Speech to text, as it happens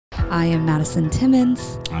I am Madison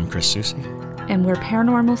Timmons. I'm Chris Soucy. And we're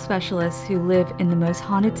paranormal specialists who live in the most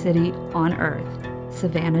haunted city on earth,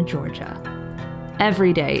 Savannah, Georgia.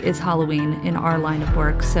 Every day is Halloween in our line of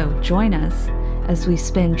work, so join us as we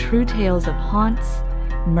spin true tales of haunts,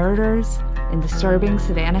 murders, and disturbing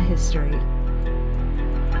Savannah history.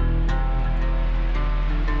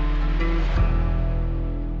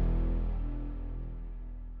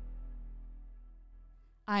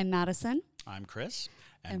 I'm Madison. I'm Chris.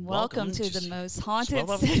 And welcome to the most haunted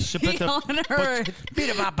city on earth.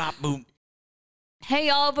 Hey,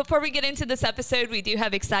 y'all. Before we get into this episode, we do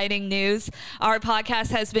have exciting news. Our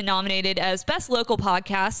podcast has been nominated as Best Local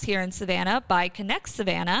Podcast here in Savannah by Connect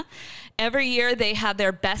Savannah. Every year, they have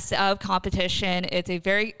their Best of competition. It's a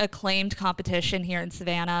very acclaimed competition here in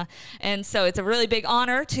Savannah. And so it's a really big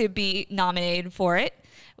honor to be nominated for it.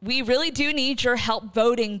 We really do need your help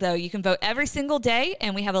voting, though. You can vote every single day,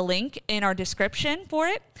 and we have a link in our description for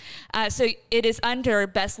it. So it is under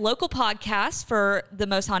Best Local Podcast for the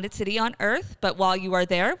most haunted city on earth. But while you are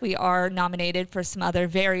there, we are nominated for some other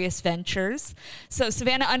various ventures. So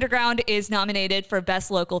Savannah Underground is nominated for Best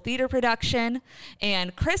Local Theater Production,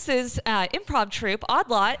 and Chris's improv troupe, Odd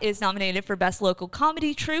Lot, is nominated for Best Local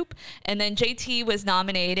Comedy Troupe, and then JT was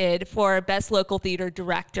nominated for Best Local Theater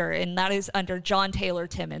Director, and that is under John Taylor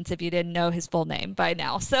Timmons, if you didn't know his full name by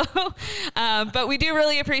now. So, but we do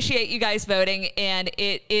really appreciate you guys voting, and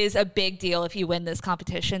it is a big deal if you win this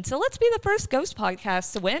competition. So let's be the first ghost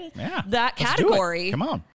podcast to win that category. Come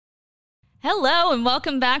on. Hello, and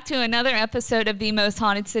welcome back to another episode of The Most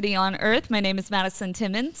Haunted City on Earth. My name is Madison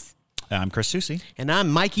Timmons. I'm Chris Soucy. And I'm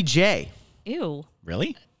Mikey J. Ew.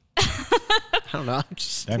 Really? I don't know. I'm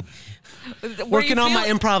just working on my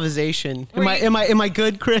improvisation. Am I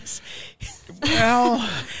good, Chris? Well,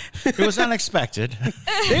 it was unexpected.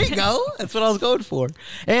 There you go. That's what I was going for.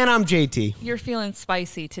 And I'm JT. You're feeling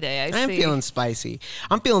spicy today, I see. I'm feeling spicy.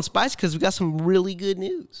 I'm feeling spicy because we got some really good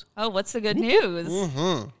news. Oh, what's the good news?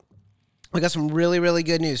 Mm-hmm. We got some really, really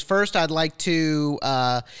good news. First, I'd like to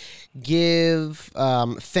give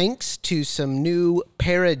thanks to some new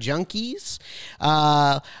para-junkies.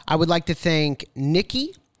 I would like to thank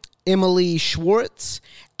Nikki, Emily Schwartz,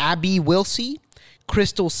 Abby Wilsey,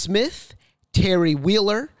 Crystal Smith, Terry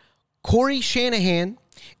Wheeler, Corey Shanahan,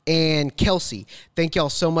 and Kelsey. Thank y'all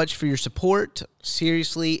so much for your support.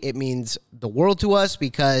 Seriously, it means the world to us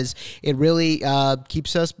because it really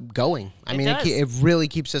keeps us going. It really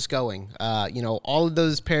keeps us going. All of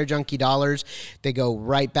those para-junkie dollars, they go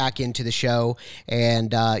right back into the show,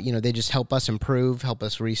 and they just help us improve, help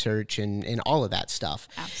us research, and all of that stuff.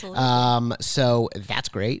 Absolutely. So that's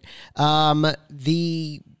great.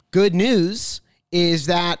 The good news is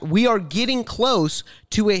that we are getting close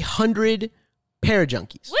to 100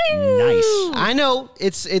 para-junkies. Woo! Nice. I know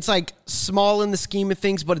it's like small in the scheme of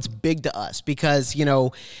things, but it's big to us because, we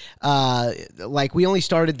only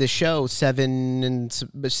started the show 7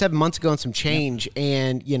 months ago and some change. Yep.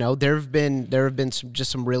 And, there have been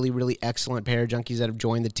some really, really excellent para-junkies that have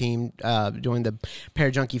joined the team, joined the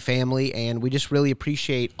para-junkie family. And we just really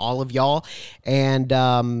appreciate all of y'all. And,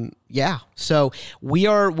 so we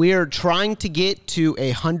are trying to get to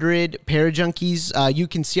 100 para-junkies. You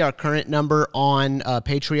can see our current number on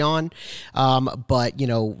Patreon, but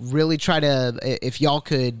really try to, if y'all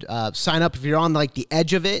could sign up if you're on like the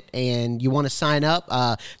edge of it and you want to sign up.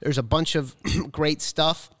 There's a bunch of great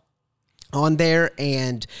stuff on there,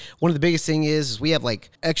 and one of the biggest thing is we have like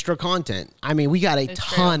extra content. We got a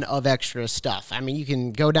ton of extra stuff. You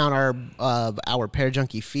can go down our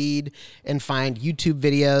para-junkie feed and find YouTube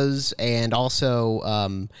videos and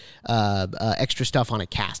also extra stuff on a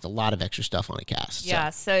cast. A lot of extra stuff on a cast. Yeah.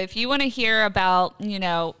 So if you want to hear about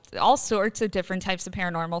all sorts of different types of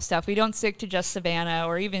paranormal stuff, we don't stick to just Savannah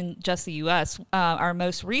or even just the U.S. Our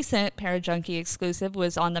most recent para-junkie exclusive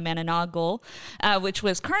was on the Mananagual, which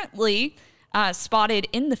was currently spotted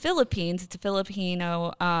in the Philippines. It's a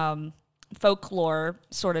Filipino folklore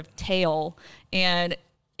sort of tale. And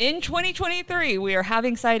in 2023, we are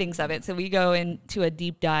having sightings of it. So we go into a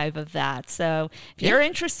deep dive of that. So if you're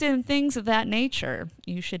interested in things of that nature,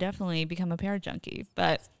 you should definitely become a para-junkie.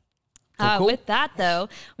 But cool. With that, though,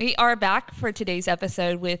 we are back for today's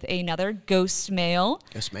episode with another Ghostmail.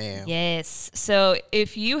 Ghostmail. Yes. So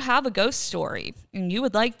if you have a ghost story and you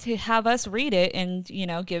would like to have us read it and,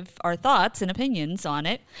 give our thoughts and opinions on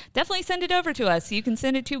it, definitely send it over to us. You can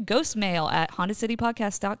send it to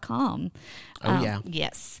ghostmail@hauntedcitypodcast.com. Oh, yeah.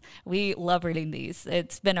 Yes. We love reading these.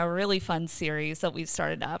 It's been a really fun series that we've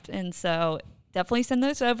started up. And so definitely send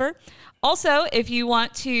those over. Also, if you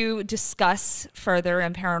want to discuss further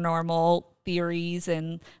in paranormal theories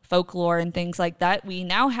and folklore and things like that, we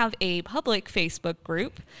now have a public Facebook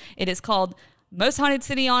group. It is called Most Haunted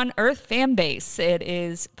City on Earth Fan Base. It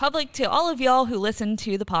is public to all of y'all who listen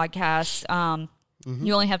to the podcast.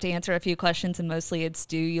 You only have to answer a few questions, and mostly it's,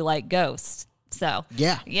 do you like ghosts? So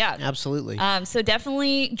yeah, absolutely. So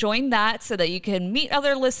definitely join that so that you can meet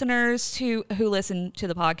other listeners who listen to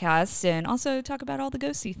the podcast, and also talk about all the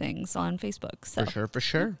ghosty things on Facebook. So. For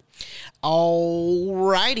sure. All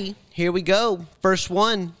righty, here we go. First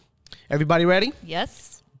one. Everybody ready?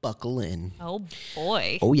 Yes. Buckle in. Oh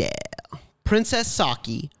boy. Oh yeah. Princess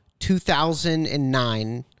Saki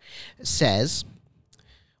 2009 says,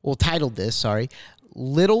 titled this, sorry,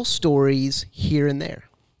 Little Stories Here and There.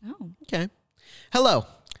 Oh. Okay. Hello,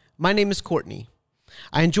 my name is Courtney.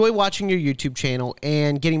 I enjoy watching your YouTube channel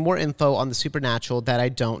and getting more info on the supernatural that I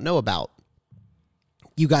don't know about.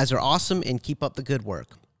 You guys are awesome and keep up the good work.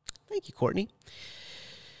 Thank you, Courtney.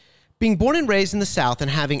 Being born and raised in the South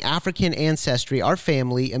and having African ancestry, our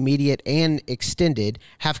family, immediate and extended,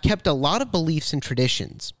 have kept a lot of beliefs and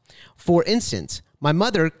traditions. For instance, my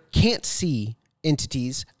mother can't see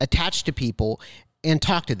entities attached to people and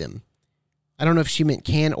talk to them. I don't know if she meant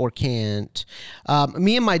can or can't.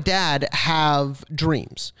 Me and my dad have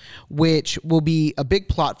dreams, which will be a big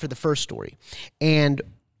plot for the first story. And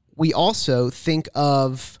we also think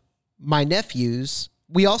of my nephews.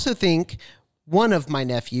 We also think one of my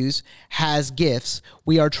nephews has gifts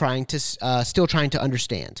we are still trying to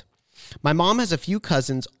understand. My mom has a few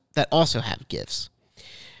cousins that also have gifts.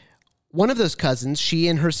 One of those cousins, she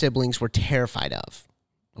and her siblings were terrified of.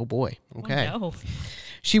 Oh boy. Okay. Oh, no.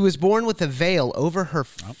 She was born with a veil over her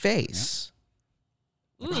face.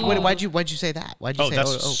 Ooh. Why'd you say that? Why'd you say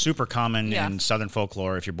that's super common Yeah. in Southern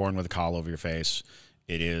folklore. If you're born with a caul over your face,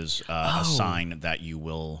 it is a sign that you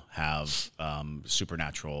will have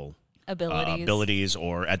supernatural abilities,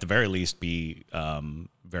 or at the very least be the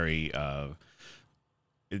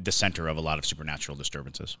center of a lot of supernatural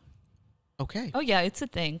disturbances. Okay. Oh yeah, it's a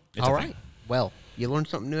thing. All right. Well, you learn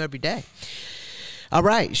something new every day. All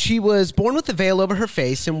right. She was born with a veil over her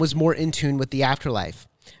face and was more in tune with the afterlife.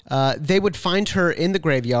 They would find her in the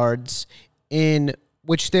graveyards, in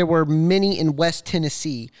which there were many in West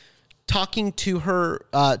Tennessee, talking to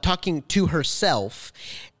herself,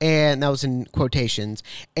 and that was in quotations,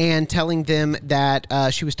 and telling them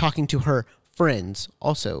that she was talking to her friends,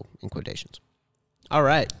 also in quotations. All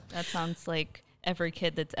right. That sounds like every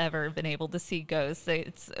kid that's ever been able to see ghosts.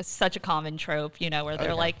 It's such a common trope, where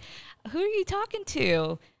they're like, who are you talking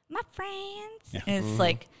to? My friends. Yeah. And it's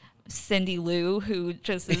like Cindy Lou, who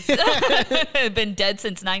just has been dead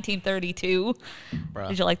since 1932. Bruh.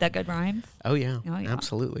 Did you like that good rhyme? Oh, yeah. Oh, yeah.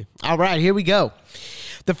 Absolutely. All right, here we go.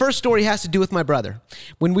 The first story has to do with my brother.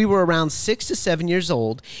 When we were around 6 to 7 years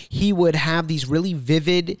old, he would have these really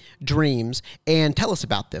vivid dreams and tell us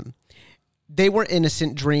about them. They were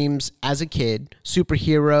innocent dreams as a kid,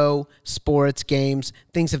 superhero, sports, games,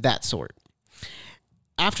 things of that sort.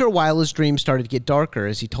 After a while, his dreams started to get darker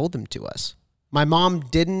as he told them to us. My mom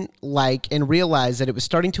didn't like and realized that it was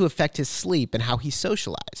starting to affect his sleep and how he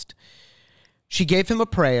socialized. She gave him a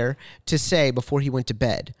prayer to say before he went to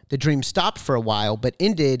bed. The dream stopped for a while, but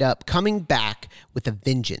ended up coming back with a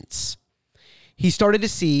vengeance. He started to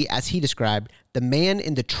see, as he described, the man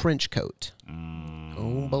in the trench coat.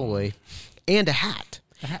 Oh, boy. And a hat.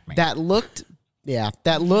 The hat man.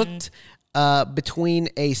 That looked between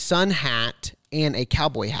a sun hat and a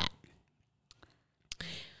cowboy hat.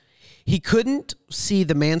 He couldn't see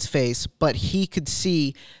the man's face, but he could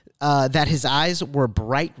see that his eyes were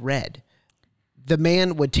bright red. The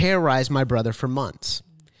man would terrorize my brother for months.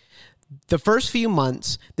 The first few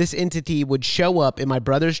months, this entity would show up in my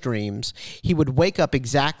brother's dreams. He would wake up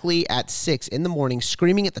exactly at 6 in the morning,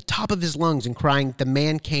 screaming at the top of his lungs and crying, "The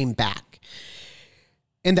man came back,"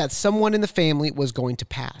 and that someone in the family was going to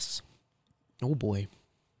pass. Oh, boy.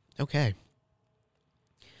 Okay.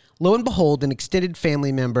 Lo and behold, an extended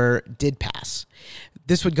family member did pass.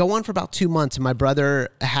 This would go on for about 2 months, and my brother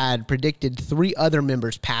had predicted 3 other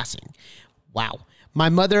members passing. Wow. My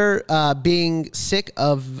mother being sick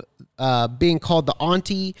of being called the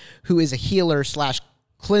auntie who is a healer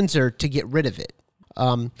 / cleanser to get rid of it.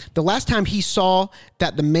 The last time he saw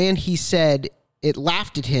that the man, he said, it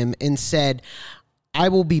laughed at him and said, "I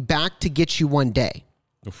will be back to get you one day."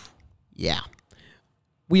 Oof. Yeah.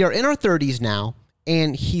 We are in our 30s now,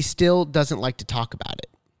 and he still doesn't like to talk about it.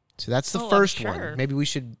 So that's the first sure. one. Maybe we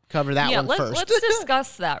should cover that one first. Let's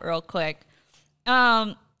discuss that real quick.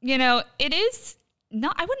 It is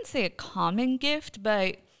not, I wouldn't say a common gift,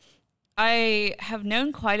 but I have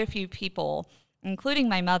known quite a few people, including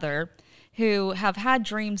my mother, who have had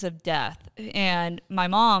dreams of death. And my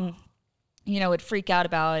mom, would freak out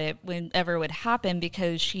about it whenever it would happen,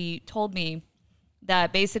 because she told me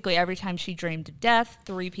that basically every time she dreamed of death,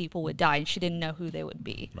 3 people would die, and she didn't know who they would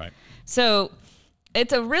be. Right. So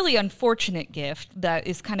it's a really unfortunate gift that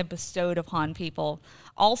is kind of bestowed upon people.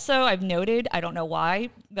 Also, I've noted, I don't know why,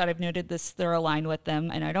 but I've noted this through a line with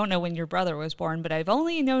them, and I don't know when your brother was born, but I've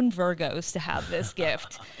only known Virgos to have this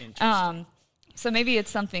gift. So maybe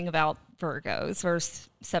it's something about Virgos or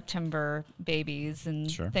September babies and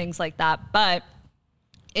things like that. But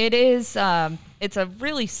it is, it's a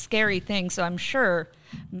really scary thing. So I'm sure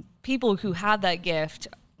people who have that gift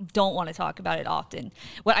don't want to talk about it often.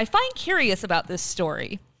 What I find curious about this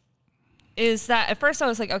story is that at first I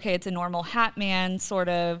was like, okay, it's a normal Hat Man sort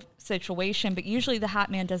of situation, but usually the Hat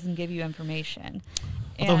Man doesn't give you information.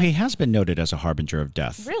 Although he has been noted as a harbinger of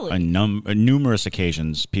death. Really? On numerous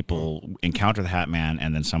occasions, people encounter the Hat Man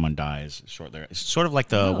and then someone dies shortly. It's sort of like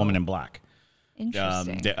the Woman in Black.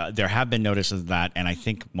 Interesting. There have been notices of that, and I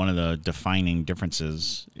think one of the defining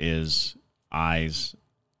differences is eyes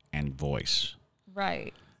and voice.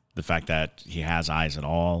 Right. The fact that he has eyes at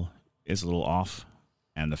all is a little off,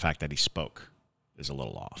 and the fact that he spoke is a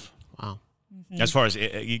little off. Wow. Mm-hmm. As far as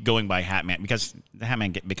going by Hat Man, because the Hat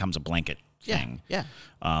Man becomes a blanket thing. Yeah.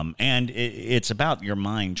 And it's about your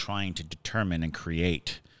mind trying to determine and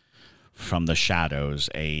create from the shadows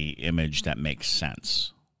a image that makes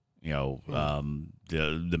sense.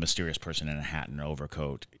 The mysterious person in a hat and an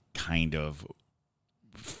overcoat kind of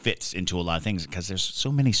fits into a lot of things because there's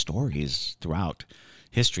so many stories throughout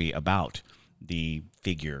history about the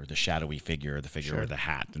figure, the shadowy figure, the figure with the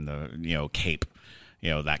hat and the cape,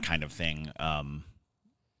 that kind of thing. I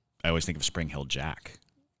always think of Spring Hill Jack,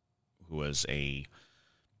 who was a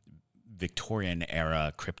Victorian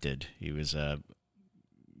era cryptid. He was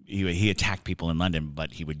he attacked people in London,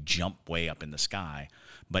 but he would jump way up in the sky.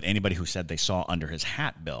 But anybody who said they saw under his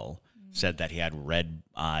hat bill said that he had red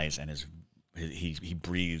eyes and he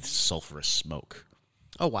breathed sulfurous smoke.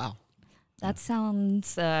 Oh, wow. That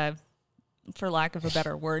sounds, for lack of a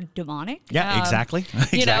better word, demonic. Yeah, exactly.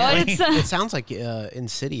 It sounds like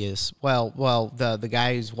Insidious. Well, the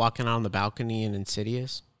guy who's walking out on the balcony in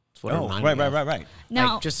Insidious. That's what it reminded me of. Right.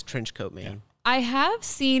 Now, like just trench coat man. Yeah. I have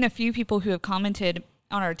seen a few people who have commented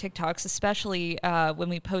on our TikToks, especially when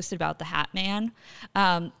we posted about the Hat Man,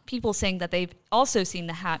 people saying that they've also seen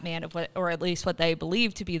the Hat Man, or at least what they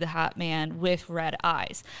believe to be the Hat Man with red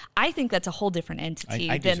eyes. I think that's a whole different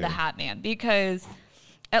entity than the Hat Man, because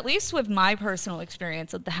at least with my personal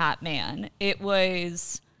experience with the Hat Man, it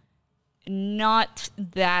was not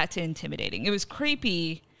that intimidating. It was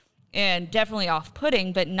creepy and definitely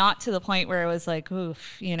off-putting, but not to the point where it was like,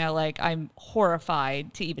 oof, like I'm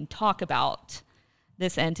horrified to even talk about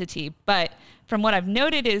this entity. But from what I've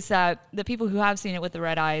noted is that the people who have seen it with the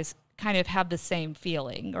red eyes kind of have the same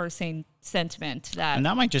feeling or same sentiment. And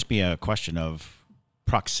that might just be a question of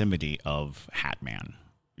proximity of Hat Man.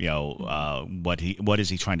 What is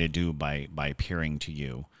he trying to do by appearing to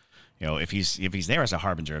you? If he's there as a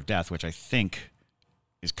harbinger of death, which I think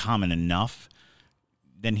is common enough,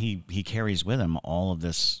 then he carries with him all of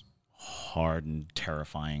this hard and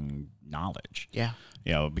terrifying knowledge. Yeah.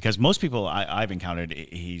 Because most people I've encountered,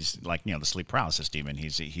 he's like, the sleep paralysis demon.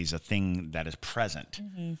 He's a thing that is present,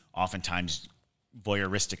 oftentimes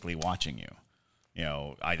voyeuristically watching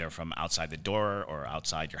you, either from outside the door or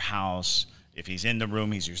outside your house. If he's in the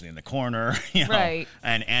room, he's usually in the corner, Right.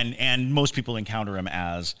 And most people encounter him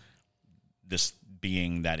as this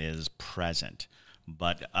being that is present.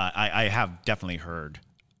 But I have definitely heard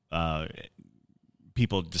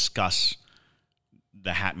people discuss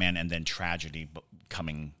the Hat Man and then tragedy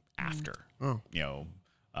coming after. Kind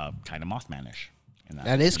of Mothman-ish.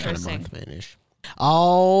 That is kind of Mothman-ish.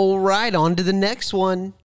 All right, on to the next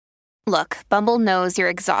one. Look, Bumble knows you're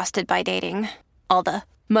exhausted by dating. All the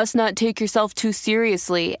must not take yourself too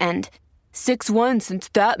seriously and 6'1" since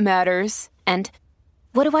that matters. And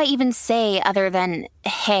what do I even say other than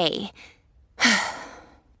hey?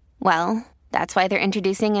 Well, that's why they're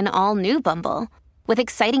introducing an all-new Bumble with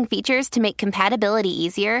exciting features to make compatibility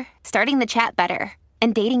easier, starting the chat better,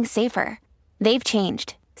 and dating safer. They've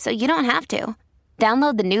changed, so you don't have to.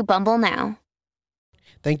 Download the new Bumble now.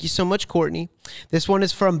 Thank you so much, Courtney. This one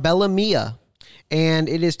is from Bella Mia, and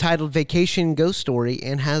it is titled Vacation Ghost Story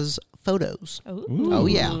and has photos. Ooh. Oh,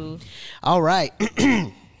 yeah. All right.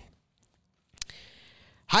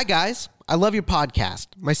 Hi, guys. I love your podcast.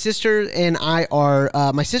 My sisters and I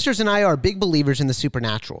are big believers in the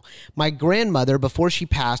supernatural. My grandmother, before she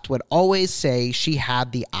passed, would always say she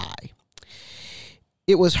had the eye.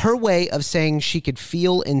 It was her way of saying she could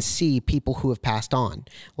feel and see people who have passed on.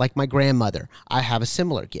 Like my grandmother, I have a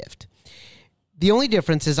similar gift. The only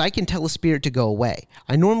difference is I can tell a spirit to go away.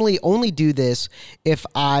 I normally only do this if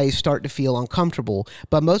I start to feel uncomfortable,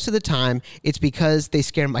 but most of the time it's because they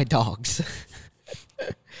scare my dogs.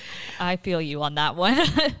 I feel you on that one.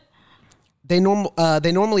 They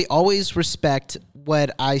normally always respect what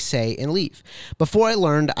I say and leave. Before I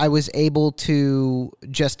learned, I was able to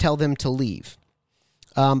just tell them to leave.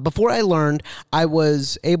 Before I learned, I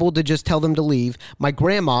was able to just tell them to leave. My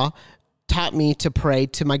grandma taught me to pray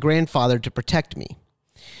to my grandfather to protect me.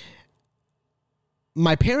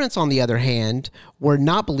 My parents, on the other hand, were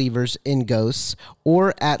not believers in ghosts,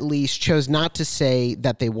 or at least chose not to say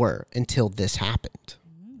that they were until this happened.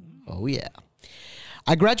 Oh, yeah.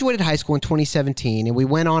 I graduated high school in 2017, and we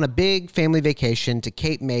went on a big family vacation to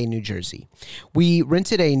Cape May, New Jersey. We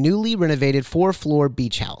rented a newly renovated 4-floor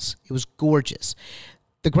beach house. It was gorgeous.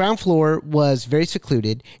 The ground floor was very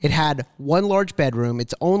secluded. It had one large bedroom,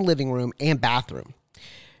 its own living room, and bathroom.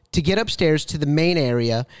 To get upstairs to the main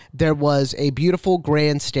area, there was a beautiful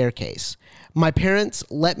grand staircase. My parents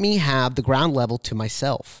let me have the ground level to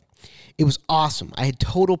myself. It was awesome. I had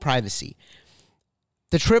total privacy.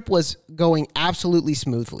 The trip was going absolutely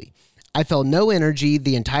smoothly. I felt no energy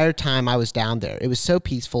the entire time I was down there. It was so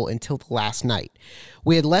peaceful until the last night.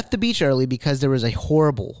 We had left the beach early because there was a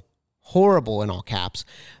horrible in all caps,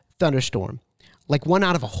 thunderstorm, like one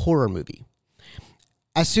out of a horror movie.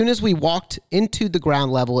 As soon as we walked into the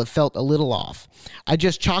ground level, it felt a little off. I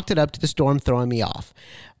just chalked it up to the storm throwing me off.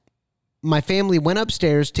 My family went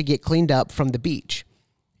upstairs to get cleaned up from the beach,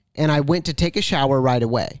 and I went to take a shower right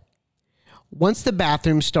away. Once the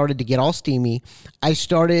bathroom started to get all steamy, I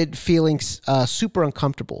started feeling super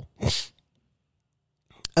uncomfortable.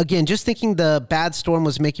 Again, just thinking the bad storm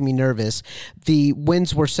was making me nervous. The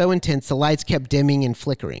winds were so intense, the lights kept dimming and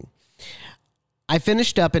flickering. I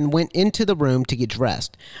finished up and went into the room to get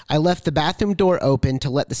dressed. I left the bathroom door open to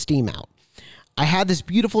let the steam out. I had this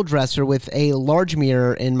beautiful dresser with a large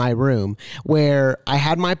mirror in my room where I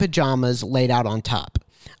had my pajamas laid out on top.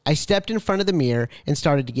 I stepped in front of the mirror and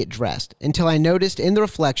started to get dressed until I noticed in the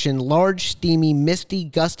reflection large, steamy, misty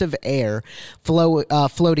gust of air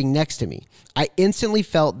floating next to me. I instantly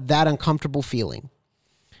felt that uncomfortable feeling.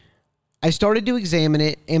 I started to examine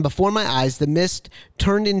it, and before my eyes, the mist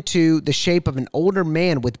turned into the shape of an older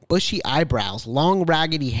man with bushy eyebrows, long,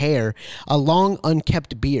 raggedy hair, a long,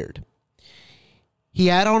 unkempt beard. He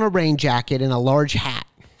had on a rain jacket and a large hat.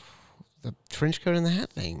 The trench coat and the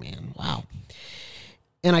hat thing, man. Wow.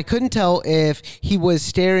 And I couldn't tell if he was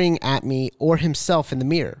staring at me or himself in the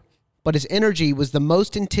mirror. But his energy was the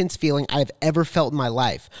most intense feeling I've ever felt in my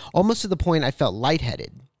life, almost to the point I felt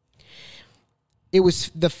lightheaded. It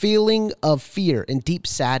was the feeling of fear and deep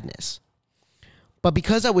sadness. But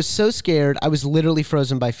because I was so scared, I was literally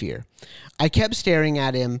frozen by fear. I kept staring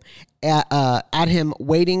at him,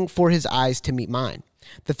 waiting for his eyes to meet mine.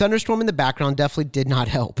 The thunderstorm in the background definitely did not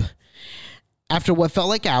help. After what felt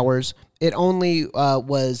like hours, it was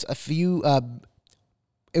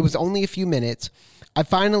only a few minutes. I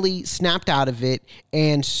finally snapped out of it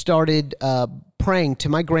and started praying to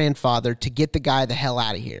my grandfather to get the guy the hell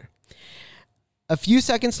out of here. A few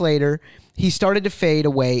seconds later, he started to fade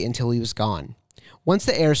away until he was gone. Once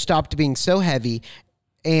the air stopped being so heavy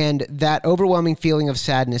and that overwhelming feeling of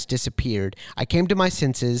sadness disappeared, I came to my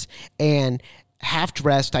senses and, half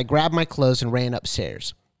dressed, I grabbed my clothes and ran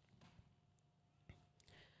upstairs.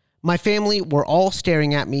 My family were all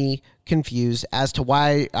staring at me, confused as to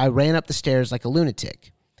why I ran up the stairs like a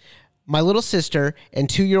lunatic. My little sister and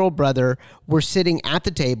 2-year-old brother were sitting at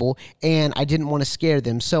the table, and I didn't want to scare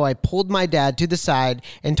them, so I pulled my dad to the side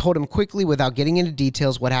and told him quickly, without getting into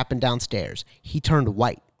details, what happened downstairs. He turned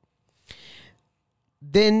white.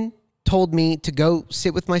 Then told me to go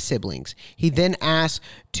sit with my siblings. He then asked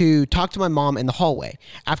to talk to my mom in the hallway.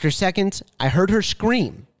 After seconds, I heard her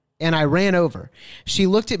scream, and I ran over. She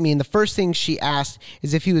looked at me, and the first thing she asked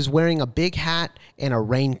is if he was wearing a big hat and a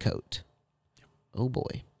raincoat. Oh,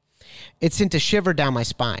 boy. It sent a shiver down my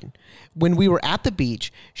spine. When we were at the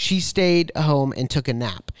beach, she stayed home and took a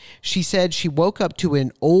nap. She said she woke up to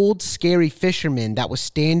an old, scary fisherman that was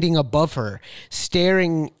standing above her,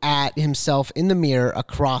 staring at himself in the mirror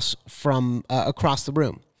across the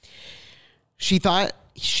room. She thought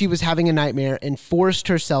she was having a nightmare and forced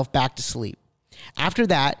herself back to sleep. After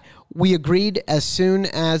that, we agreed as soon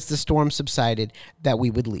as the storm subsided that we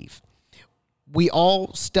would leave. We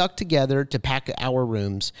all stuck together to pack our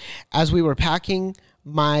rooms. As we were packing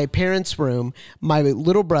my parents' room, my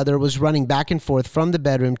little brother was running back and forth from the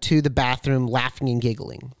bedroom to the bathroom, laughing and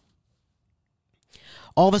giggling.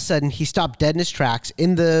 All of a sudden, he stopped dead in his tracks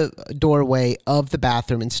in the doorway of the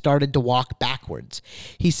bathroom and started to walk backwards.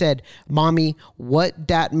 He said, "Mommy, what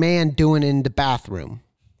that man doing in the bathroom?"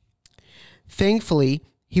 Thankfully,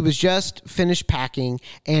 he was just finished packing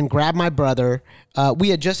and grabbed my brother. We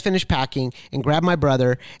had just finished packing and grabbed my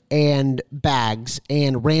brother and bags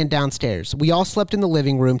and ran downstairs. We all slept in the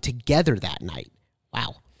living room together that night.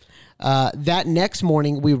 Wow. That next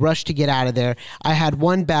morning, we rushed to get out of there. I had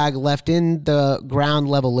one bag left in the ground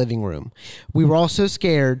level living room. We were all so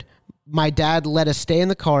scared. My dad let us stay in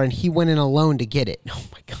the car, and he went in alone to get it. Oh,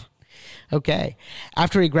 my God. Okay.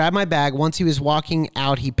 After he grabbed my bag, once he was walking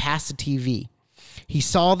out, he passed the TV. He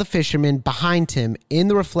saw the fisherman behind him in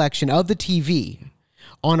the reflection of the TV.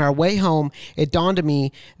 On our way home, it dawned on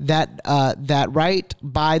me that that right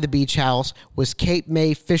by the beach house was Cape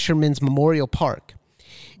May Fishermen's Memorial Park.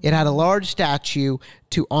 It had a large statue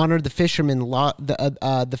to honor the fishermen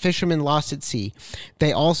the fishermen lost at sea.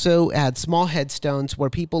 They also had small headstones where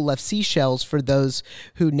people left seashells for those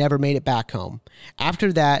who never made it back home.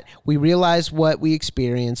 After that, we realized what we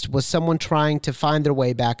experienced was someone trying to find their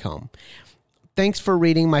way back home. Thanks for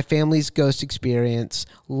reading my family's ghost experience.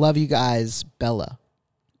 Love you guys, Bella.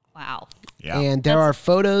 Wow. Yeah. And there are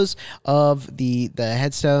photos of the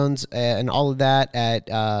headstones and all of that at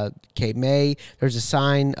Cape May. There's a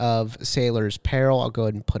sign of Sailor's Peril. I'll go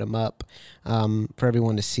ahead and put them up for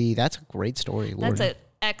everyone to see. That's a great story, Lord. That's an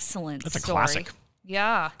excellent story. That's a classic.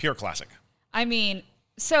 Yeah. Pure classic. I mean,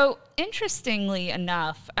 so interestingly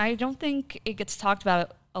enough, I don't think it gets talked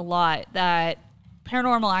about a lot that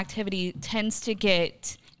paranormal activity tends to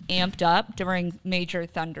get amped up during major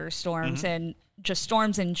thunderstorms and just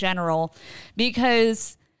storms in general,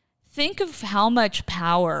 because think of how much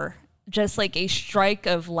power just like a strike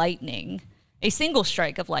of lightning, a single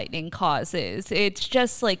strike of lightning causes. It's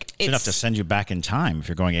just like it's enough to send you back in time if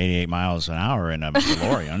you're going 88 miles an hour in a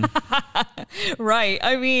DeLorean. Right.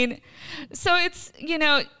 I mean, so it's,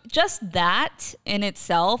 just that in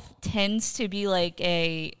itself tends to be like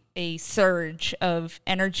a surge of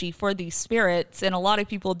energy for these spirits, and a lot of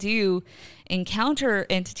people do encounter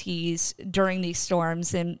entities during these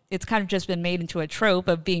storms, and it's kind of just been made into a trope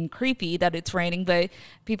of being creepy that it's raining, but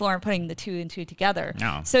people aren't putting the two and two together.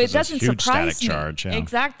 No, so it doesn't huge surprise static me. Charge, yeah.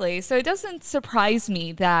 Exactly. So it doesn't surprise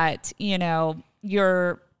me that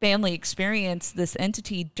your family experienced this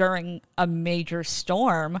entity during a major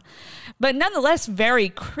storm, but nonetheless very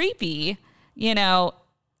creepy.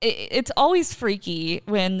 It's always freaky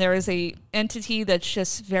when there is a entity that's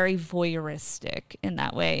just very voyeuristic in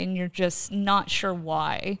that way, and you're just not sure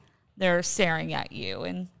why they're staring at you.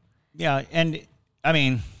 And yeah, and I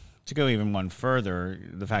mean, to go even one further,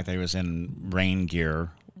 the fact that he was in rain gear,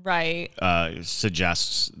 right,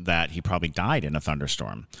 suggests that he probably died in a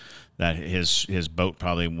thunderstorm. That his boat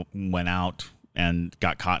probably went out and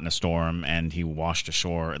got caught in a storm, and he washed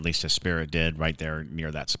ashore, at least his spirit did, right there near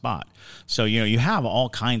that spot. So, you have all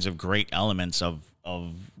kinds of great elements of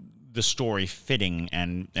the story fitting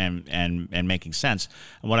and making sense.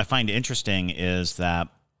 And what I find interesting is that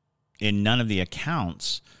in none of the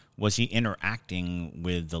accounts was he interacting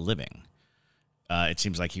with the living. It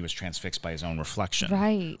seems like he was transfixed by his own reflection,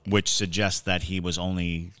 right? Which suggests that he was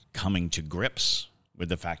only coming to grips with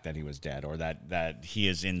the fact that he was dead, or that he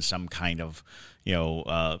is in some kind of,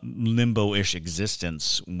 limbo-ish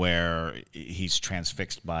existence where he's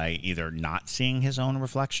transfixed by either not seeing his own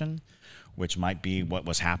reflection, which might be what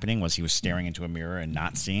was happening, was he was staring into a mirror and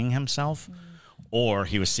not seeing himself, or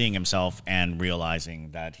he was seeing himself and realizing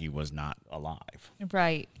that he was not alive.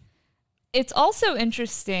 Right. It's also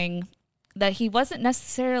interesting that he wasn't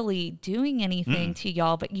necessarily doing anything to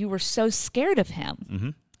y'all, but you were so scared of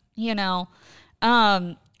him.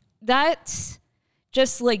 That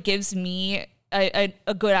just like gives me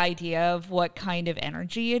a good idea of what kind of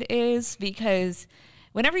energy it is, because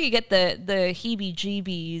whenever you get the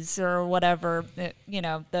heebie-jeebies or whatever, the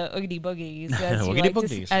oogie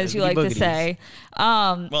boogies, as you like to say.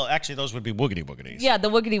 Well, actually, those would be woogity woogities. Yeah, the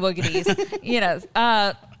woogity woogities.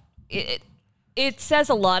 It says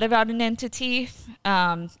a lot about an entity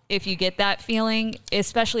if you get that feeling,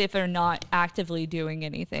 especially if they're not actively doing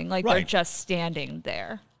anything, like they're just standing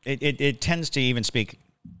there. It tends to even speak,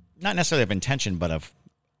 not necessarily of intention, but of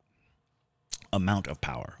amount of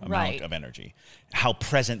power, amount of energy, how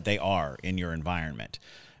present they are in your environment.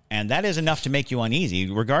 And that is enough to make you uneasy,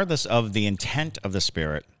 regardless of the intent of the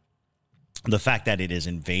spirit. The fact that it is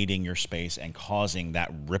invading your space and causing that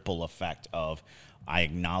ripple effect of, I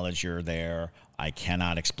acknowledge you're there, I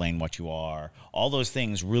cannot explain what you are. All those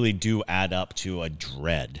things really do add up to a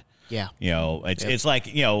dread. Yeah. It's like,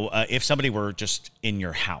 if somebody were just in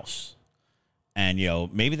your house and,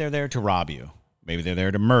 maybe they're there to rob you, Maybe they're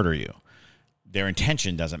there to murder you. Their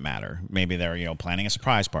intention doesn't matter. Maybe they're, planning a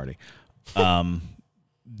surprise party. The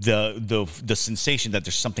sensation that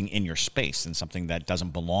there's something in your space and something that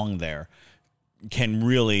doesn't belong there can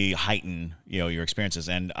really heighten, your experiences.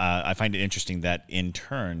 And I find it interesting that in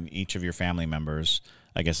turn, each of your family members,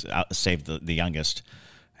 I guess, save the youngest,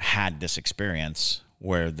 had this experience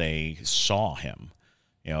where they saw him.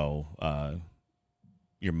 Your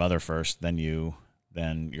mother first, then you,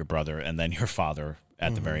 then your brother, and then your father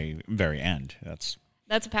at the very, very end. That's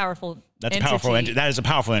a powerful entity. That is a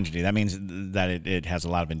powerful entity. That means that it has a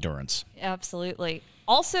lot of endurance. Absolutely.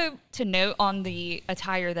 Also, to note on the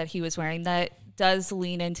attire that he was wearing, that does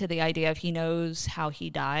lean into the idea of he knows how he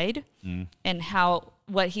died and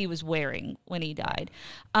what he was wearing when he died.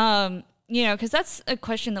 Because that's a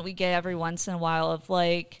question that we get every once in a while of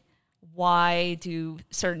like, why do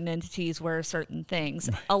certain entities wear certain things?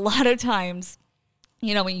 Right. A lot of times,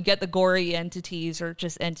 when you get the gory entities or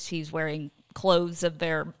just entities wearing clothes of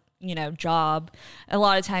their, job, a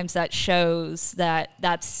lot of times that shows that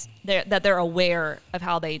they're aware of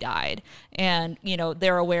how they died, and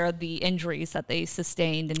they're aware of the injuries that they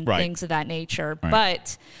sustained and things of that nature. Right.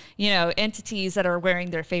 But entities that are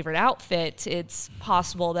wearing their favorite outfit, it's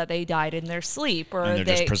possible that they died in their sleep, or and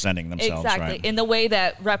they're just presenting themselves in the way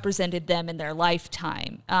that represented them in their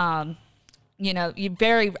lifetime.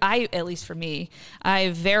 At least for me,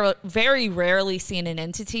 I've very, very rarely seen an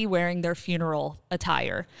entity wearing their funeral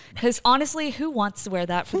attire. Because honestly, who wants to wear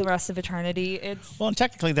that for the rest of eternity? And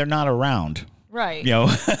technically, they're not around. Right.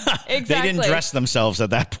 Exactly. They didn't dress themselves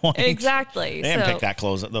at that point. Exactly. They didn't pick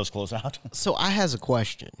those clothes out. So I has a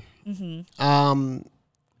question. Mm-hmm.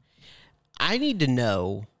 I need to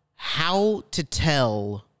know how to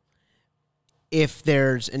tell if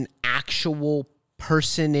there's an actual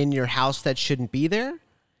person in your house that shouldn't be there.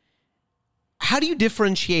 How do you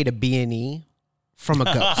differentiate a B&E from a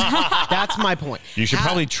ghost? That's my point. You should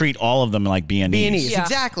probably treat all of them like B&Es. B&Es,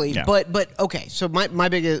 exactly. Yeah. But okay. So my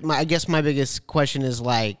biggest question is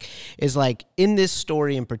like in this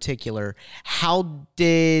story in particular, how do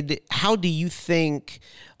you think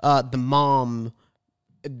the mom,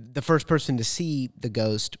 the first person to see the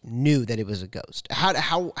ghost, knew that it was a ghost?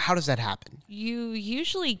 How does that happen? You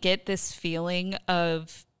usually get this feeling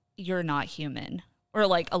of you're not human or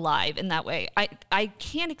like alive in that way. I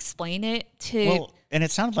can't explain it to. Well, and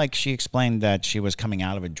it sounded like she explained that she was coming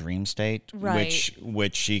out of a dream state, right,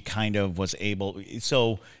 which she kind of was able.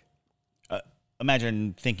 So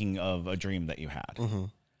imagine thinking of a dream that you had.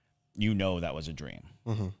 Mm-hmm. That was a dream.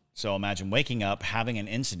 Mm-hmm. So imagine waking up, having an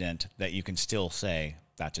incident that you can still say,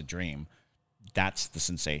 that's a dream. That's the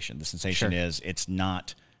sensation. The sensation is it's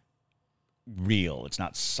not real. It's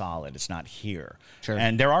not solid. It's not here. Sure.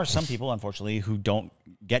 And there are some people, unfortunately, who don't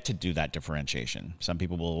get to do that differentiation. Some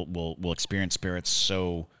people will experience spirits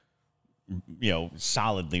so,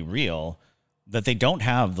 solidly real that they don't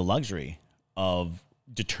have the luxury of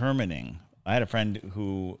determining. I had a friend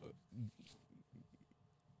who,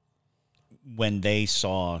 when they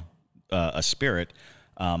saw a spirit,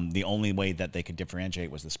 the only way that they could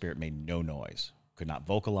differentiate was the spirit made no noise, could not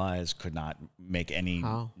vocalize, could not make any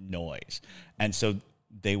noise. And so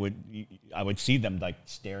I would see them like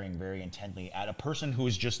staring very intently at a person who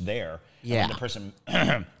was just there. Yeah. And the person,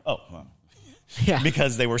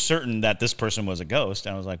 because they were certain that this person was a ghost.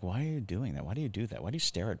 And I was like, why are you doing that? Why do you do that? Why do you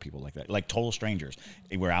stare at people like that? Like total strangers.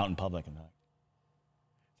 We're out in public and they're like,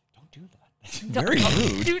 don't do that. That's very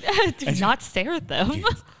rude. Do not stare at them.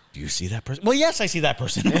 Do you see that person? Well, yes, I see that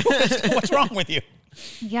person. What's wrong with you?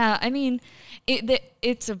 Yeah, I mean,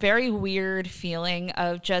 it's a very weird feeling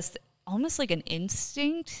of just almost like an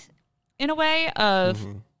instinct in a way of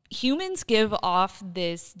humans give off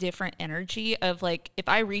this different energy of like, if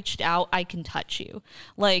I reached out, I can touch you.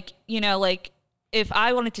 Like, if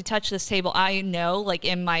I wanted to touch this table, I know like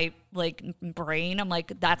in my like brain, I'm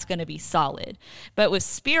like, that's going to be solid. But with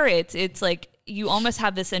spirits, it's like, you almost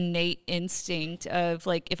have this innate instinct of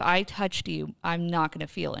like, if I touched you, I'm not going to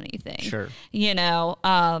feel anything. Sure.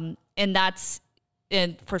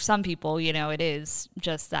 And for some people, it is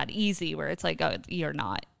just that easy where it's like, oh, you're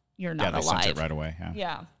not alive. They sense it right away.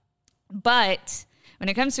 Yeah. But when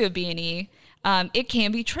it comes to a B&E, it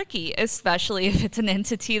can be tricky, especially if it's an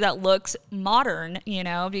entity that looks modern,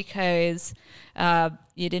 because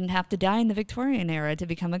you didn't have to die in the Victorian era to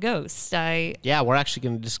become a ghost. Yeah, we're actually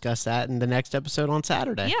going to discuss that in the next episode on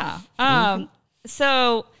Saturday. Yeah.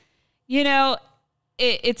 So,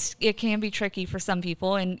 it can be tricky for some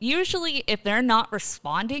people. And usually if they're not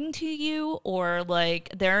responding to you or like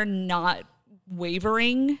they're not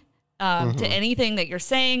wavering to anything that you're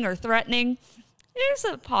saying or threatening, there's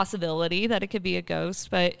a possibility that it could be a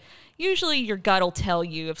ghost. But usually your gut will tell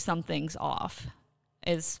you if something's off.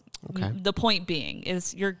 The point being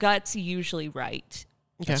is your gut's usually right.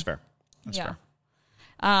 Okay. That's fair. That's fair.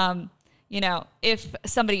 If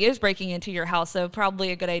somebody is breaking into your house, though,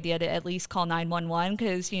 probably a good idea to at least call 911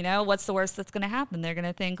 because, what's the worst that's going to happen? They're going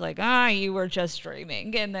to think like, you were just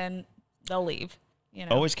dreaming, and then they'll leave.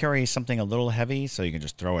 Always carry something a little heavy so you can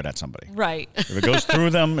just throw it at somebody. Right. If it goes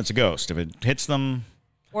through them, it's a ghost. If it hits them...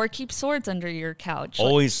 Or keep swords under your couch.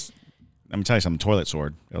 Always... Let me tell you something. Toilet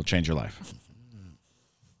sword. It'll change your life.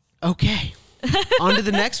 Okay. On to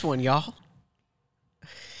the next one, y'all.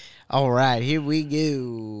 All right, here we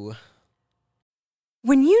go.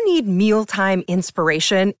 When you need mealtime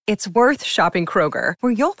inspiration, it's worth shopping Kroger,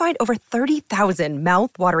 where you'll find over 30,000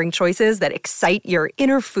 mouth-watering choices that excite your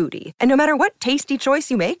inner foodie. And no matter what tasty choice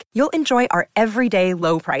you make, you'll enjoy our everyday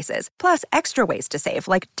low prices, plus extra ways to save,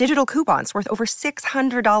 like digital coupons worth over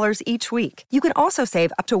 $600 each week. You can also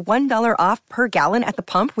save up to $1 off per gallon at the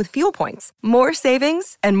pump with fuel points. More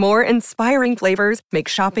savings and more inspiring flavors make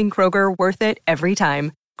shopping Kroger worth it every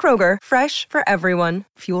time. Kroger, fresh for everyone.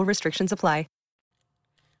 Fuel restrictions apply.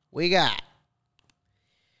 We got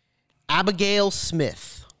Abigail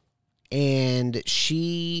Smith, and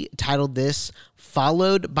she titled this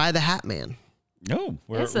 "Followed by the Hat Man." No,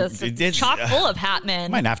 this is chock full of Hat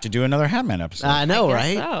Men. Might have to do another Hat Man episode. I know,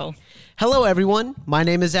 right? So. Hello, everyone. My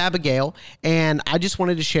name is Abigail, and I just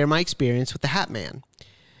wanted to share my experience with the Hat Man.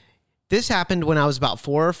 This happened when I was about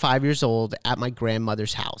 4 or 5 years old at my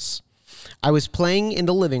grandmother's house. I was playing in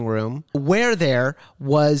the living room where there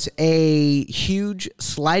was a huge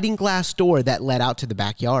sliding glass door that led out to the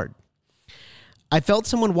backyard. I felt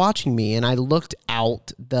someone watching me, and I looked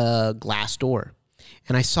out the glass door,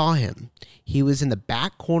 and I saw him. He was in the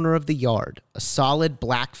back corner of the yard, a solid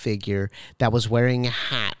black figure that was wearing a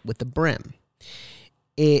hat with a brim.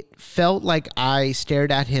 It felt like I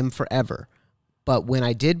stared at him forever, but when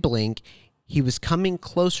I did blink, he was coming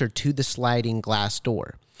closer to the sliding glass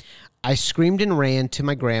door. I screamed and ran to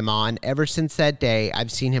my grandma, and ever since that day,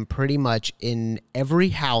 I've seen him pretty much in every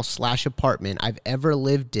house/apartment I've ever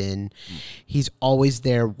lived in. He's always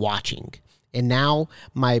there watching. And now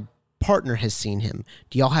my partner has seen him.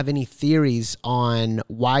 Do y'all have any theories on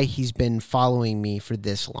why he's been following me for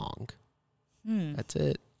this long? That's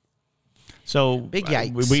it. So big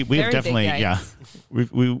yikes. We've definitely,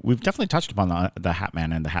 we've definitely touched upon the Hat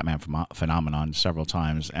Man and the Hat Man phenomenon several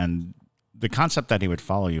times, and the concept that he would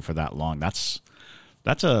follow you for that long, that's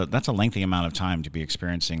a lengthy amount of time to be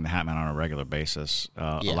experiencing the Hat Man on a regular basis.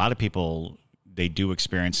 A lot of people, they do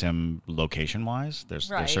experience him location-wise. There's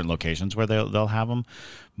certain locations where they'll have him.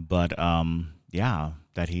 But,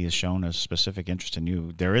 that he has shown a specific interest in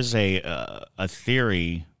you. There is a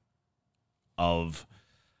theory of,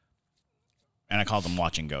 and I call them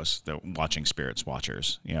watching ghosts, the watching spirits,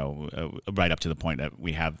 watchers, right up to the point that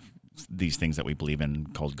we have these things that we believe in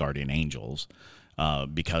called guardian angels,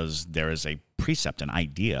 because there is a precept, an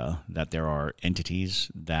idea that there are entities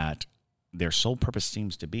that their sole purpose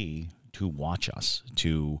seems to be to watch us,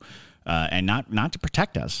 to and not to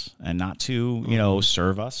protect us, and not to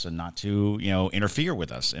serve us, and not to interfere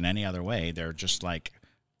with us in any other way. They're just like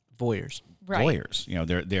voyeurs. Right.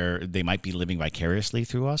 Voyeurs. They might be living vicariously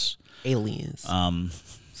through us. Aliens.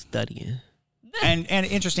 Studying. And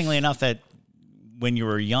interestingly enough, that when you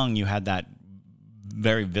were young, you had that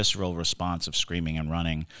very visceral response of screaming and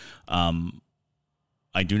running.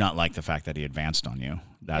 I do not like the fact that he advanced on you.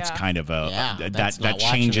 That's kind of that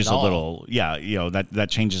changes a little. That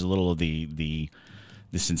changes a little of the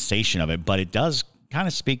sensation of it, but it does kind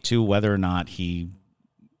of speak to whether or not he,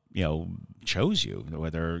 chose you,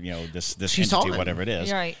 whether this entity, whatever it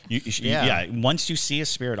is. Right. Once you see a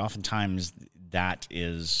spirit, oftentimes that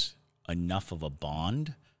is enough of a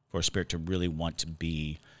bond for a spirit to really want to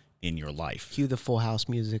be in your life. Cue the Full House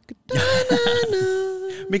music.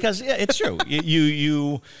 Because it's true.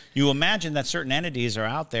 You imagine that certain entities are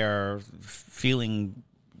out there feeling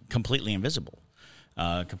completely invisible,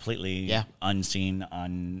 completely unseen,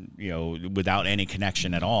 without any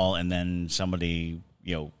connection at all, and then somebody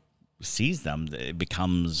sees them. It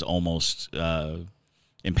becomes almost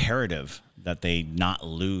imperative that they not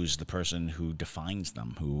lose the person who defines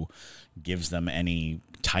them, who gives them any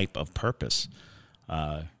type of purpose.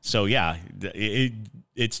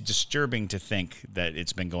 It's disturbing to think that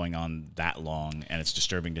it's been going on that long, and it's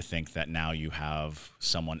disturbing to think that now you have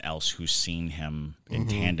someone else who's seen him in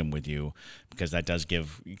tandem with you, because that does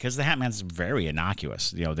because the Hat Man's very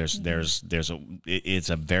innocuous. It's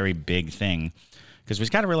a very big thing, because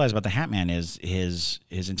we've got to realize about the Hat Man is his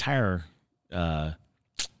entire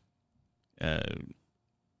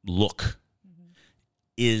look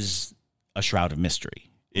is a shroud of mystery.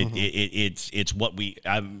 It's what we.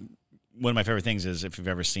 One of my favorite things is if you've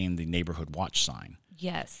ever seen the neighborhood watch sign.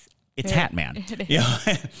 Yes. It's Hat Man.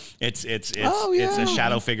 It's a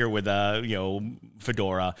shadow figure with a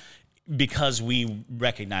fedora, because we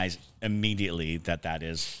recognize immediately that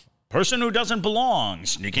is person who doesn't belong,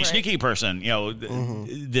 sneaky person.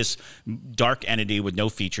 This dark entity with no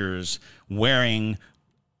features wearing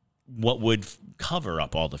what would cover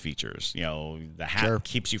up all the features. The hat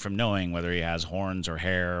keeps you from knowing whether he has horns or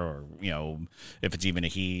hair, or if it's even a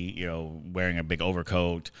he. Wearing a big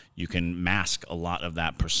overcoat, you can mask a lot of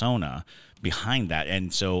that persona behind that.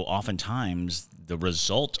 And so, oftentimes, the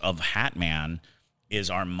result of Hat Man is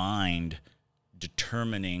our mind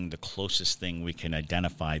determining the closest thing we can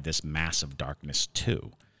identify this massive darkness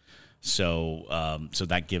to. So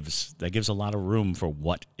that gives a lot of room for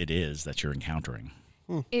what it is that you're encountering.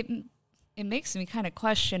 It makes me kind of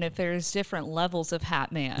question if there's different levels of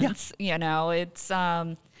Hat Mans. Yeah. It's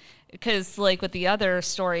because like with the other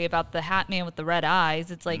story about the Hat Man with the red eyes,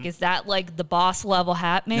 it's like, is that like the boss level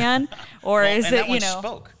Hat Man, or is it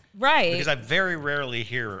spoke? Right. Because I very rarely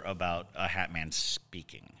hear about a Hat Man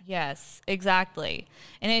speaking. Yes, exactly.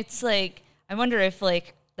 And it's like, I wonder if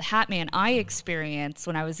like the Hat Man I experienced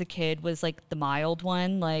when I was a kid was like the mild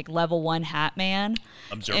one, like level 1 Hat Man.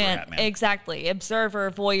 Hat Man. Exactly.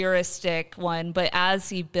 Observer, voyeuristic one. But as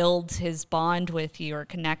he builds his bond with you or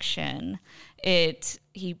connection,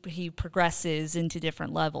 he progresses into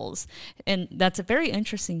different levels. And that's a very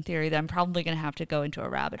interesting theory that I'm probably going to have to go into a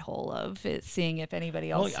rabbit hole of seeing if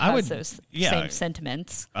anybody else has those same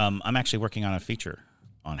sentiments. I'm actually working on a feature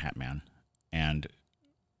on Hat Man, and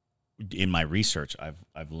in my research,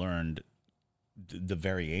 I've learned the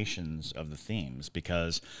variations of the themes,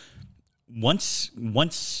 because once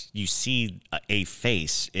you see a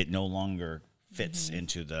face, it no longer fits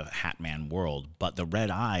into the Hat Man world, but the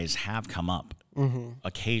red eyes have come up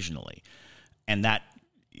occasionally, and that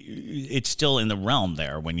it's still in the realm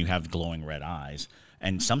there when you have glowing red eyes,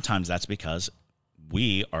 and sometimes that's because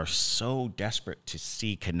we are so desperate to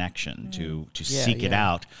see connection, to seek it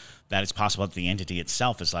out, that it's possible that the entity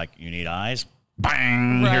itself is like, you need eyes?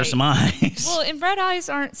 Bang! Right. Here's some eyes. Well, and red eyes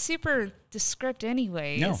aren't super descript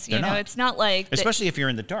anyways. No, they're not. It's not like... Especially if you're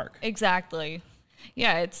in the dark. Exactly.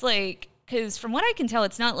 Yeah, it's like... Because from what I can tell,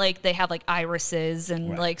 it's not like they have like irises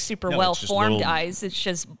and like super well-formed eyes. It's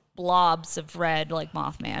just blobs of red like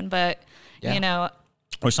Mothman. But,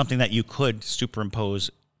 Or something that you could superimpose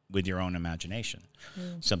with your own imagination.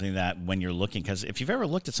 Something that when you're looking, because if you've ever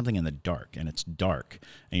looked at something in the dark and it's dark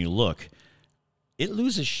and you look, it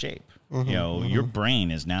loses shape. Your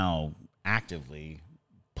brain is now actively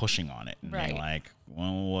pushing on it and being like,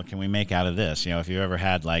 well, what can we make out of this? If you ever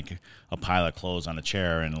had like a pile of clothes on a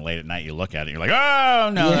chair and late at night you look at it, you're like,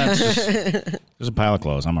 oh no, that's just a pile of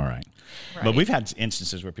clothes. I'm all right. But we've had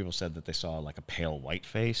instances where people said that they saw like a pale white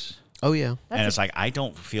face. Oh, yeah. And it's like, I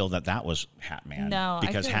don't feel that was Hat Man. No,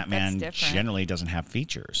 because Hat Man generally doesn't have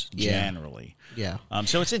features. Generally. Yeah.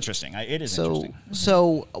 So it's interesting. It is interesting.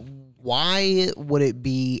 So why would it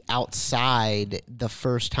be outside the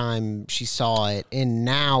first time she saw it and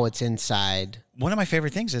now it's inside? One of my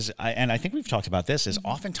favorite things is, and I think we've talked about this, is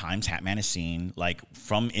oftentimes Hat Man is seen like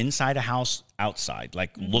from inside a house outside,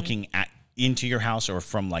 like looking into your house or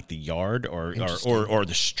from like the yard or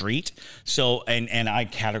the street. So and I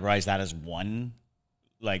categorize that as one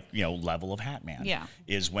level of Hat Man. Yeah.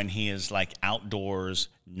 Is when he is like outdoors,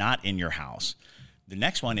 not in your house. The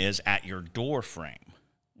next one is at your door frame.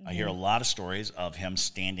 I hear a lot of stories of him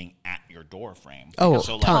standing at your door frame. Oh,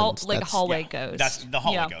 so tons. Like a hallway ghost. That's the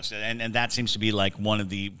hallway ghost. And that seems to be like one of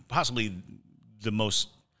the, possibly the most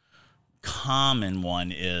common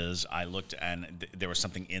one is I looked and there was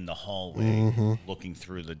something in the hallway looking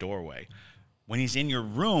through the doorway. When he's in your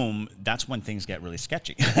room, that's when things get really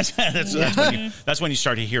sketchy. that's when you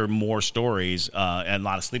start to hear more stories and a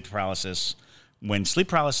lot of sleep paralysis. When sleep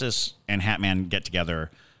paralysis and Hat Man get together,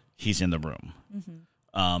 he's in the room.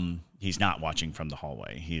 He's not watching from the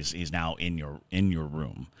hallway. He's now in your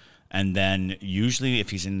room. And then usually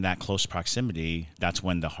if he's in that close proximity, that's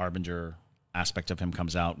when the harbinger aspect of him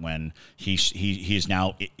comes out, when he is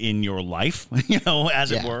now in your life,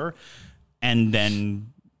 as it were. And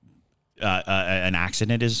then an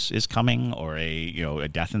accident is coming, or a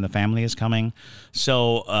death in the family is coming.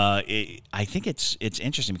 So I think it's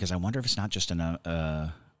interesting, because I wonder if it's not just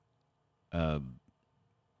a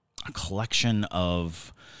collection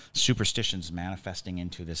of superstitions manifesting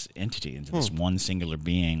into this entity, into this one singular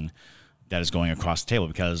being that is going across the table.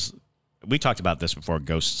 Because we talked about this before,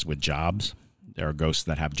 ghosts with jobs. There are ghosts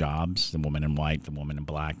that have jobs, the woman in white, the woman in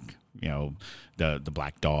black, the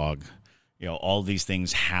black dog, all these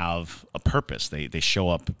things have a purpose. They show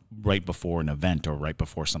up right before an event or right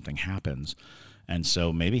before something happens. And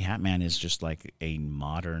so maybe Hat Man is just like a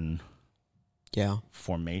modern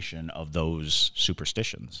formation of those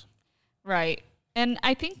superstitions. Right. And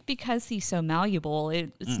I think because he's so malleable,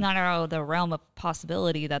 it's not out of the realm of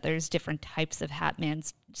possibility that there's different types of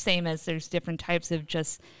Hatmans, same as there's different types of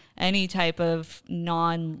just any type of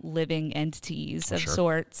non-living entities of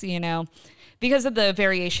sorts, because of the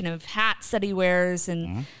variation of hats that he wears.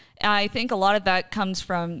 And I think a lot of that comes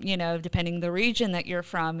from, depending the region that you're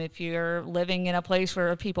from. If you're living in a place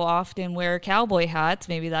where people often wear cowboy hats,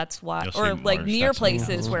 maybe that's why, or like near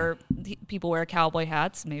places where people wear cowboy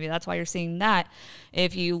hats, maybe that's why you're seeing that.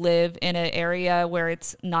 If you live in an area where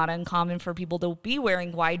it's not uncommon for people to be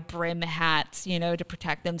wearing wide brim hats, to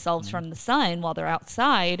protect themselves from the sun while they're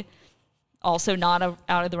outside, also not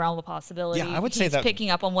out of the realm of possibility. Yeah, I would say that picking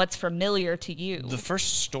up on what's familiar to you. The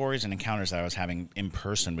first stories and encounters that I was having in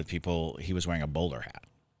person with people, he was wearing a bowler hat.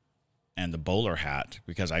 And the bowler hat,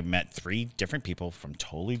 because I met 3 different people from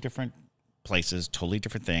totally different places, totally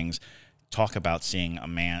different things, talk about seeing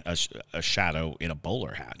a shadow in a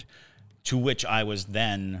bowler hat, to which I was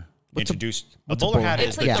then introduced. A bowler hat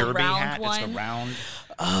is the derby hat. One. It's the round.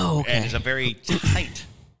 Oh, okay. And it's a very tight.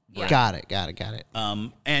 Yeah. Got it.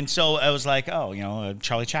 And so I was like,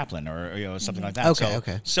 Charlie Chaplin or something like that.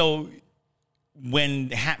 Okay. So when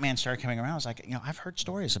Hat Man started coming around, I was like, I've heard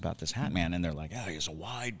stories about this Hat Man, and they're like, he has a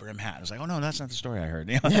wide brim hat. I was like, oh no, that's not the story I heard.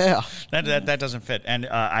 That doesn't fit. And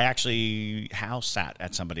I actually house sat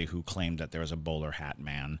at somebody who claimed that there was a bowler hat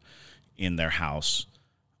man in their house,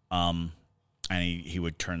 and he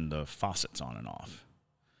would turn the faucets on and off.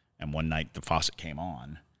 And one night the faucet came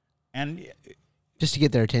on, and just to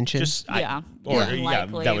get their attention? Likely,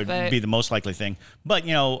 that would be the most likely thing. But,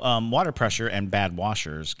 water pressure and bad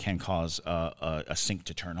washers can cause a sink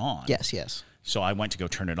to turn on. Yes. So I went to go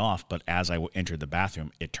turn it off, but as I entered the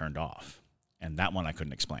bathroom, it turned off. And that one I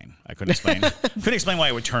couldn't explain. Couldn't explain why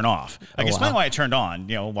it would turn off. I can explain why it turned on,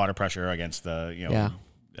 water pressure against the,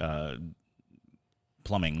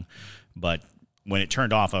 plumbing. But when it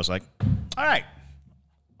turned off, I was like, all right,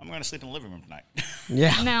 I'm going to sleep in the living room tonight.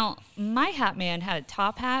 Yeah. Now, my Hat Man had a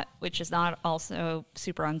top hat, which is not also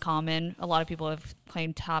super uncommon. A lot of people have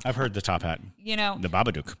claimed top. I've heard the top hat. The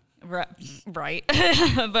Babadook. Right.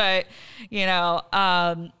 But,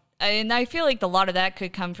 and I feel like a lot of that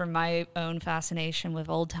could come from my own fascination with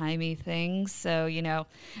old-timey things. So,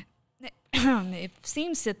 it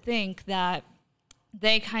seems to think that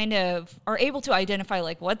they kind of are able to identify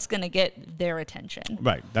like what's going to get their attention.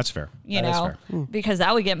 Right. That's fair. Because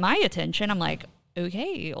that would get my attention. I'm like,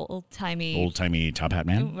 okay, old-timey top hat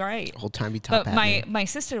man. Right. Old-timey top hat man. But my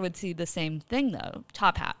sister would see the same thing though.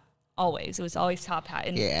 Top hat. Always. It was always top hat.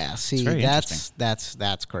 And see,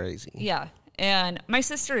 that's crazy. Yeah. And my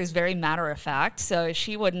sister is very matter of fact, so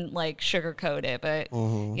she wouldn't like sugarcoat it. But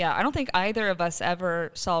I don't think either of us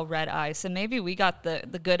ever saw red eyes. So maybe we got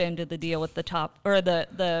the good end of the deal with the top or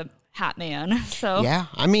the Hat Man. So yeah,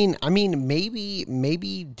 I mean,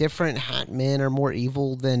 maybe different Hat Men are more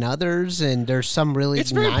evil than others, and there's some really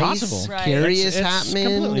nice, curious Hat Men.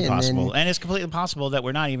 It's completely possible, and it's completely possible that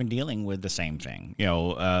we're not even dealing with the same thing.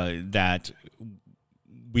 That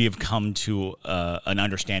we have come to an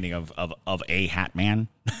understanding of a Hat Man.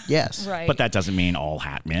 Yes. Right. But that doesn't mean all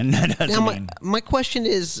Hat Men. My question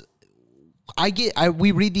is,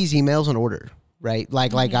 we read these emails in order, right?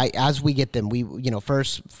 As we get them, we,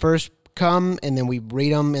 first come and then we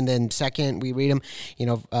read them, and then second we read them,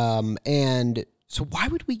 and so why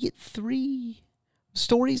would we get 3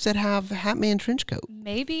 stories that have Hat Man trench coat?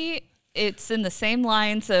 Maybe it's in the same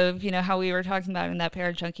lines of, how we were talking about in that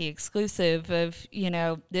Parajunkie exclusive of,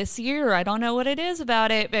 this year, I don't know what it is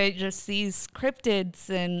about it, but just these cryptids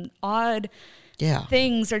and odd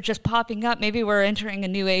things are just popping up. Maybe we're entering a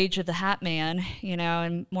new age of the Hat Man,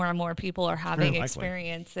 and more people are having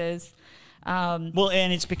experiences. Well,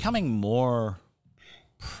 and it's becoming more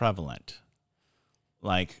prevalent.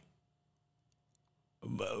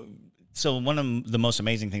 So one of the most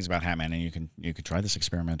amazing things about Hat Man, and you can try this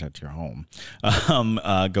experiment at your home,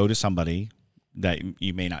 go to somebody that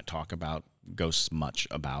you may not talk about ghosts much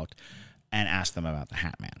about, and ask them about the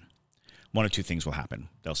Hat Man. One of 2 things will happen.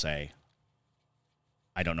 They'll say,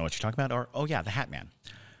 I don't know what you're talking about, or, oh yeah, the Hat Man.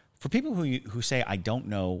 For people who say, I don't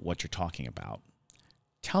know what you're talking about,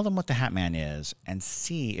 tell them what the Hat Man is and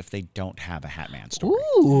see if they don't have a Hat Man story.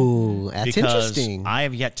 Ooh, that's interesting. Because I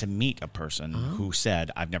have yet to meet a person who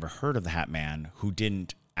said, I've never heard of the Hat Man, who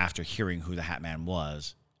didn't, after hearing who the Hat Man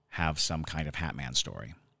was, have some kind of Hat Man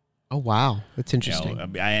story. Oh, wow. That's interesting.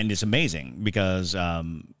 And it's amazing because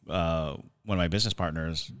one of my business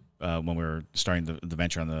partners, when we were starting the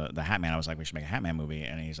venture on the Hat Man, I was like, we should make a Hat Man movie.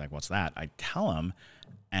 And he's like, what's that? I tell him,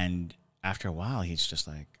 and after a while, he's just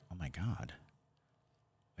like, oh my God,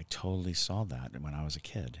 I totally saw that when I was a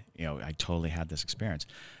kid. I totally had this experience.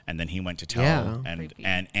 And then he went to tell, and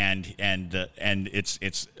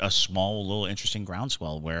it's a small little interesting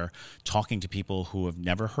groundswell where talking to people who have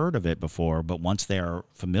never heard of it before, but once they are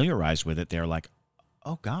familiarized with it, they're like,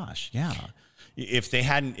 oh gosh, yeah. If they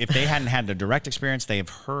hadn't had the direct experience, they have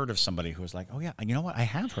heard of somebody who was like, oh yeah, you know what? I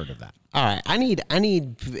have heard of that. All right. I need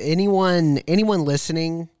anyone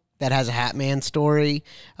listening that has a Hat Man story,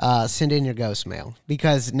 send in your ghost mail,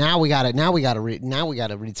 because now we gotta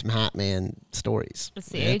read some Hat Man stories. It's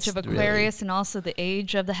the age of Aquarius and also the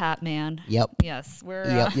age of the Hat Man. Yep. Yes.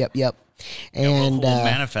 We're Yep. And we'll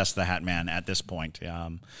manifest the Hat Man at this point. It's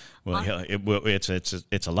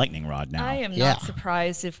a lightning rod now. I am not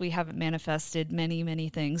surprised if we haven't manifested many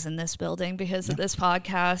things in this building because of this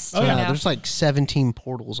podcast. Oh yeah, there's like 17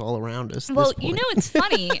 portals all around us. Well, it's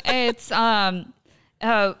funny. It's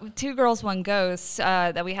 2 Girls, 1 Ghost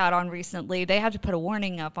that we had on recently. They had to put a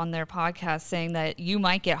warning up on their podcast saying that you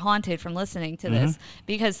might get haunted from listening to this,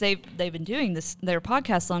 because they've been doing their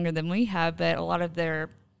podcast longer than we have, but a lot of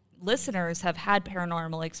their listeners have had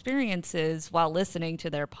paranormal experiences while listening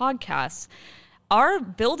to their podcasts. Our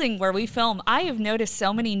building where we film, I have noticed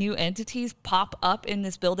so many new entities pop up in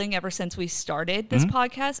this building ever since we started this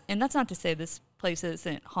podcast. And that's not to say this place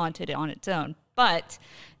isn't haunted on its own, but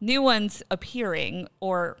new ones appearing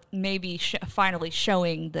or maybe finally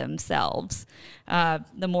showing themselves.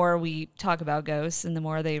 The more we talk about ghosts and the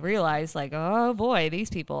more they realize, like, oh boy, these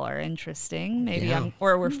people are interesting. Maybe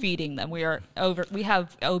or we're feeding them. We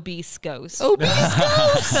have obese ghosts. So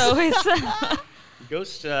it's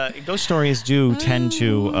Ghost stories do tend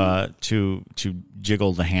to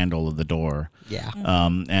jiggle the handle of the door. Yeah.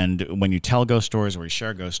 And when you tell ghost stories or you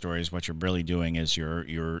share ghost stories, what you're really doing is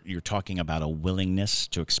you're talking about a willingness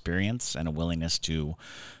to experience and a willingness to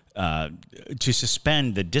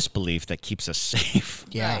suspend the disbelief that keeps us safe.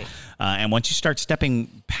 Yeah. Right. And once you start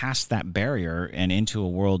stepping past that barrier and into a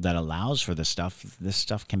world that allows for this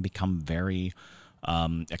stuff can become very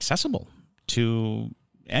accessible to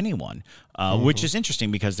anyone, which is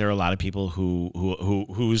interesting because there are a lot of people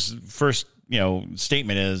whose first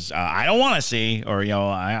statement is I don't want to see, or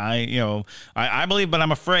I believe but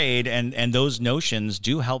I'm afraid, and those notions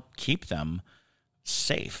do help keep them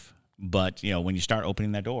safe. But when you start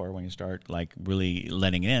opening that door, when you start like really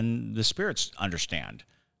letting it in, the spirits understand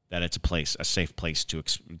that it's a safe place to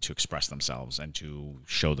express themselves and to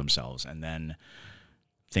show themselves, and then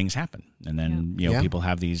things happen, and then people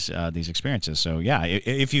have these experiences. So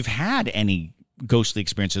if you've had any ghostly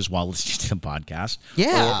experiences while listening to the podcast,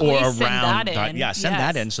 or around, send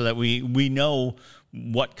that in so that we know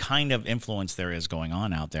what kind of influence there is going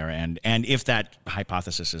on out there, and if that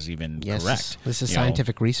hypothesis is even correct. This is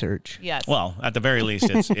scientific research. Yes. Well, at the very least,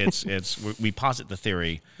 we posit the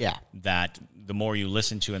theory that the more you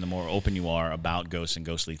listen to and the more open you are about ghosts and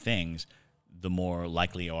ghostly things, the more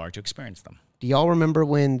likely you are to experience them. Do y'all remember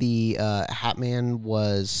when the Hat Man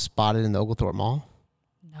was spotted in the Oglethorpe Mall?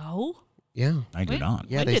 No. Yeah. I do not.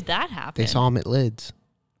 Yeah, when did that happen? They saw him at Lids.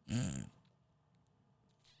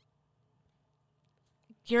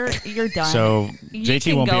 You're done. So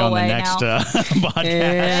JT won't be on the next podcast.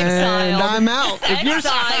 And I'm out.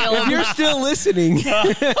 If you're still listening,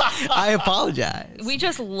 I apologize. We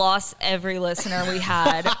just lost every listener we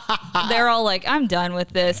had. They're all like, I'm done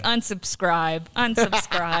with this. Unsubscribe.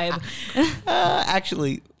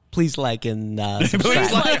 Actually, please like and subscribe.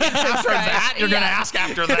 Please like after that. You're going to ask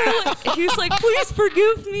after that. He's like, please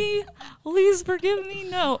forgive me. Please forgive me.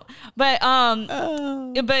 No. But on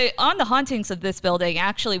the hauntings of this building,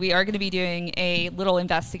 actually, we are going to be doing a little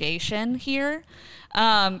investigation here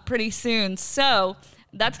pretty soon. So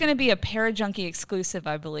that's going to be a Parajunkie exclusive,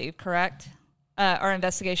 I believe, correct? Our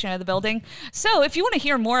investigation of the building. So if you want to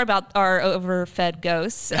hear more about our overfed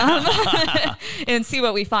ghosts and see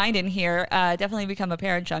what we find in here, definitely become a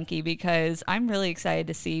Parajunkie, because I'm really excited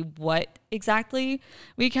to see what exactly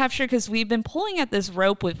we capture, because we've been pulling at this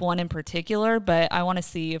rope with one in particular, but I want to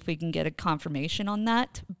see if we can get a confirmation on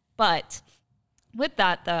that. But with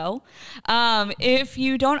that, though, if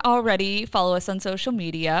you don't already follow us on social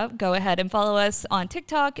media, go ahead and follow us on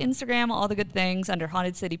TikTok, Instagram, all the good things under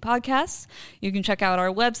Haunted City Podcasts. You can check out our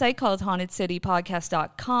website called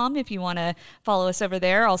hauntedcitypodcast.com if you want to follow us over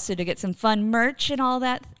there, also to get some fun merch and all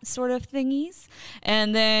that sort of thingies.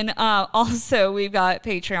 And then also we've got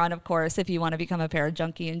Patreon, of course, if you want to become a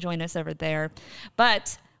Parajunkie and join us over there.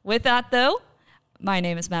 But with that, though, my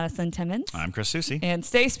name is Madison Timmons. I'm Chris Soucy. And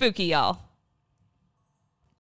stay spooky, y'all.